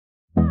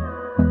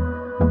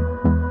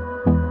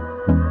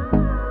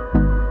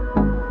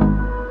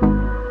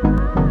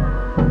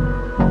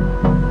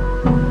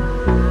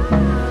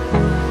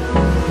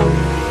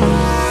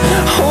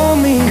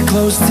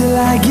close till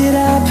I get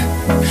up.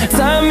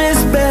 Time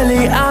is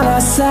barely on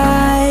our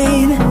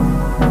side.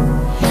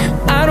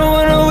 I don't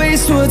wanna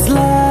waste what's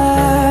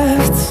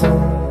left.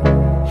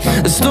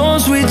 The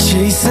storms we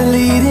chase are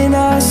leading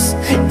us,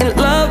 and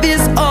love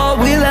is all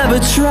we'll ever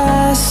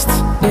trust.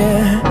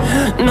 Yeah,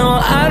 no,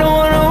 I don't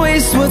wanna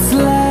waste what's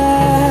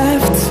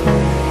left.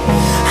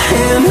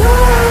 And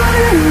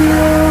on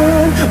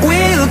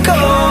we'll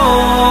go,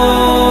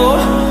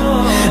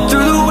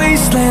 through the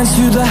wastelands,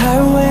 through the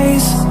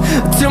highways,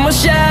 till my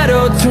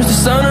shadow turns to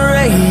sun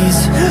rays.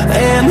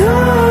 And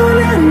on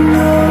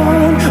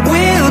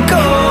we'll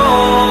go,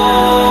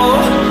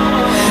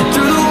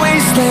 through the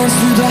wastelands,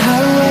 through the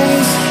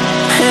highways,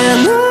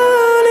 and on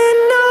we'll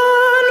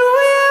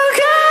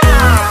go.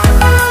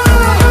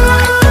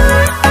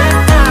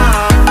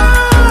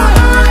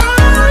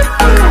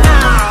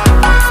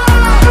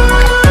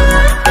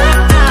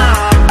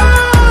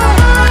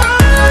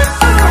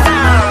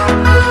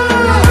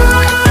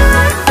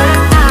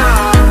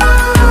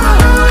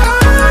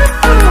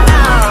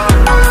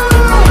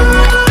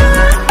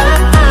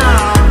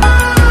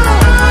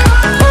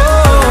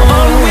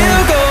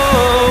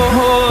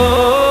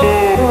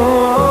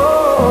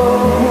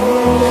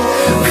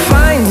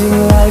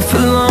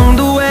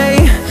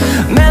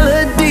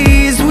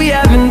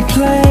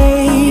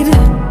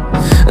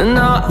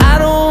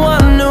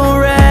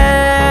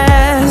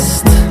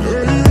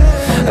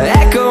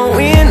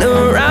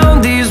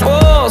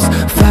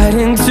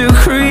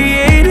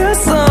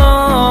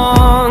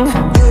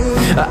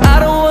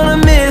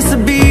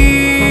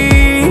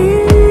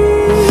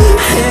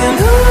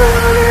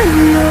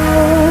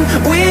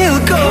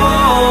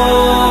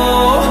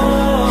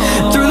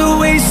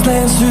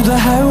 Through the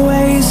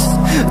highways,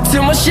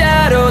 till my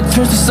shadow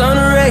turns to sun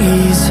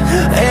rays.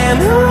 And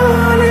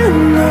on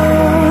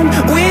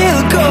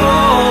we'll go,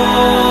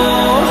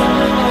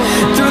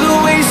 through the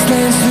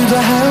wastelands, through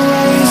the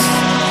highways,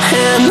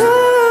 and on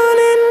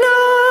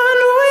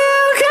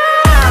we'll go.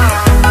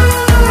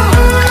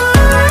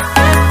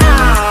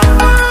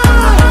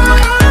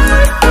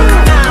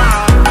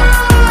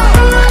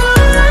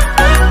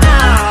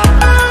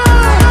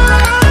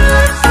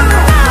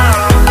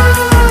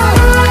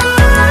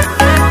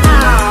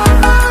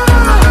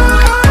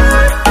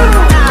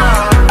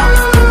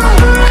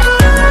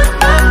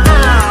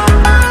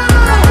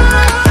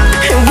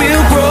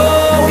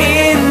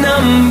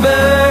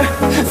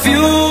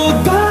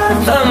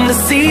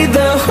 See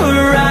the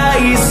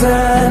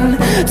horizon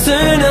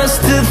turn us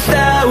to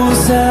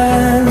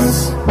thousands,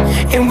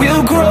 and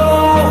we'll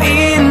grow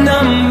in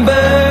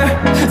number,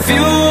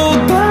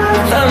 fueled by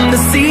them. To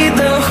see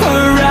the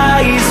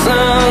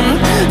horizon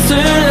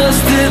turn us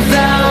to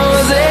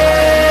thousands,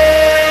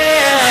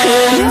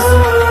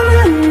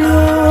 and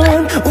on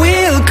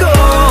we'll go,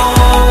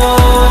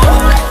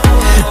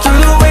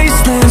 through the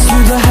wastelands,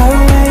 through the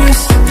highways,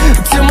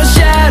 till my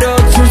shadow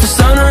turns to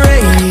sun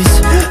rays.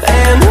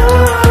 And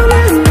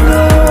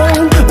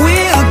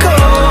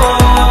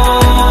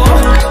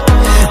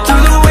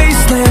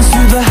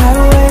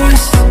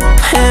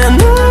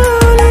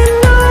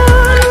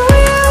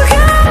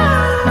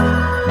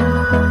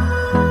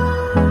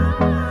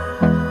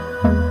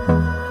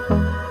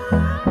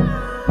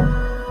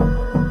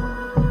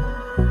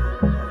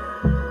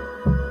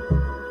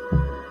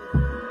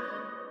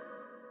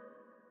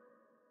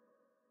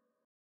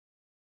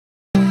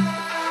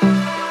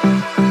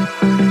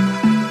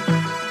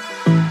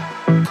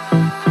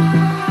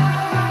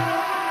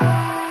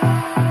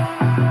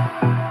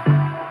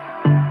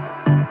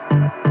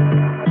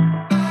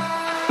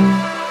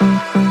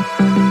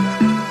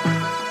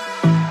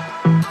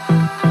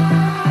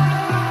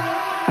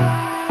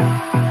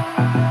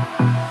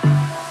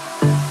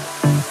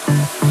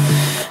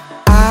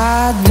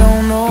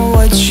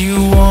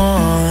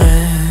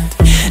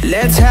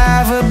let's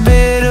have a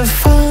bit of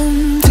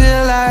fun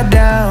till I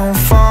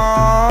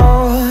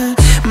downfall.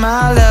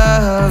 My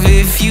love,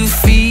 if you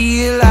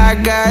feel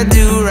like I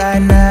do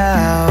right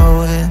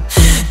now,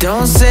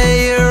 don't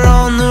say you're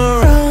on the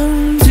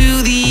run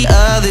to the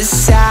other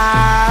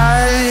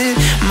side,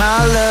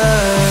 my love.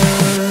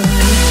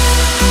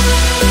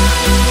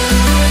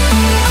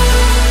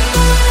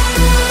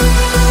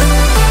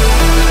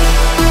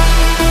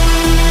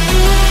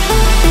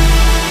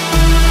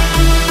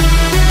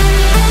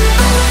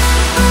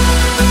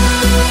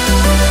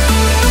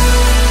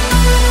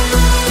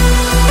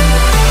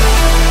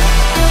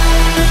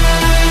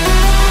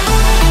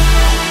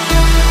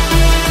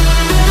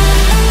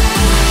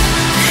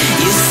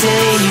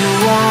 Say you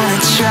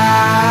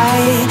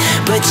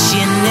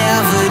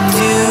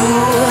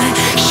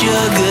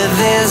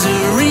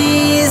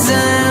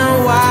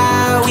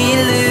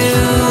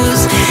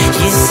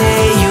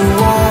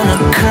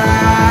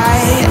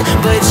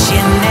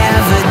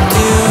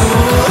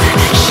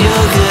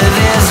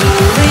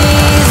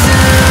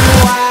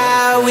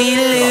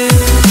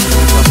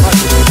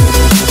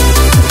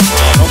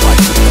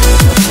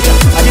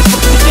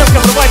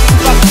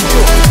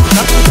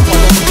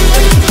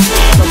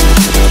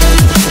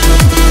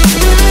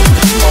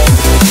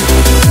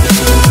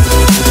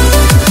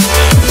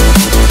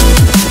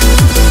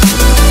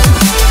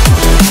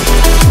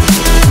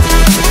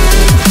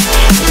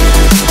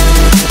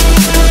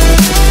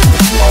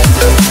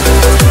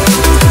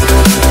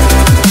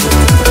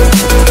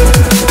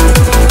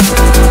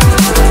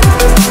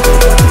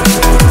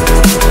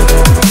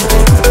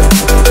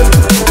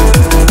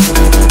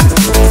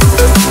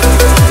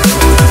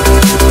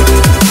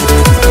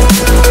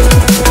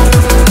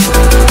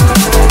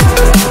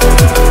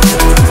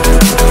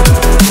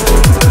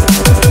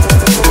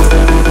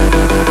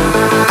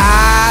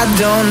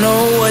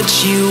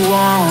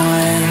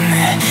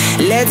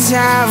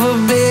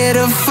bit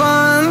of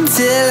fun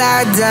till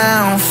I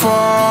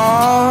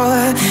downfall.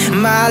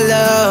 My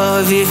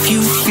love, if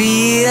you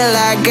feel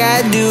like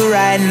I do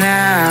right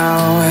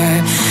now,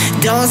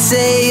 don't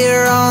say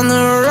you're on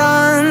the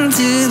run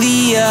to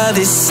the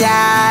other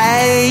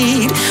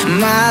side.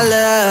 My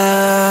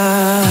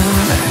love,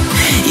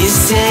 you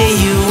say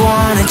you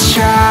wanna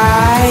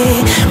try,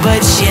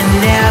 but you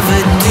never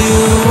do.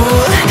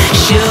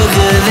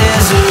 Sugar,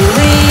 there's a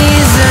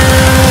reason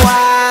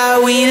why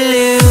we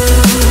lose.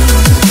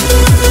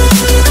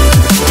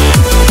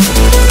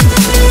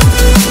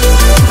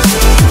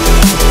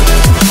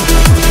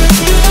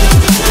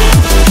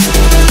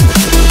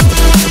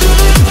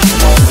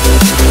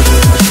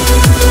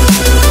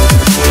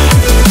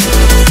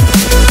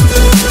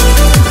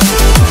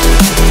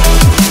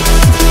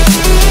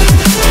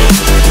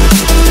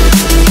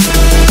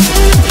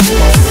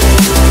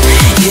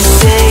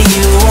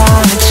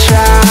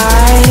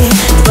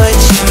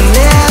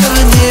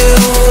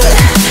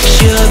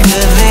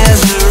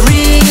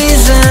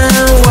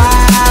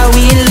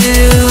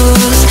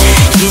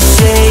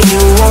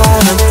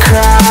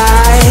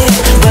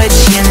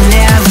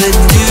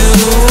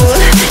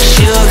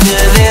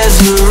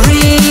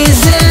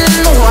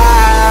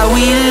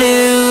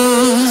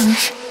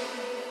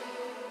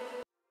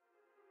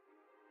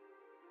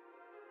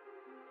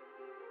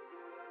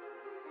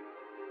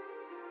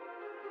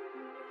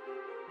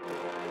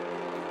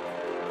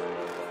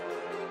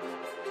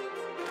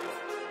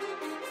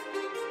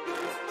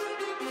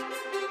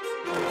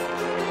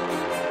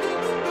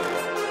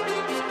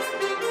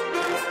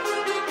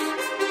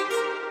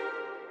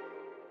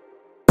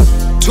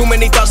 Too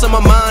many thoughts on my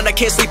mind, I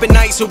can't sleep at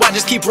night, so I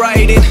just keep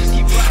writing.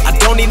 I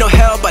don't need no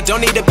help, I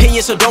don't need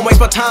opinions, so don't waste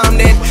my time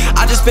then.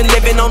 I just been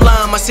living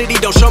online, my city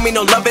don't show me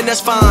no loving,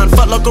 that's fine.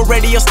 Fuck local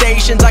radio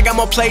stations, I got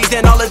more plays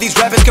than all of these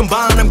rappers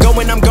combined. I'm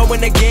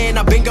going again,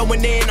 I've been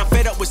going in, I'm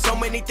fed up with so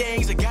many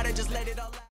things, I gotta just let it all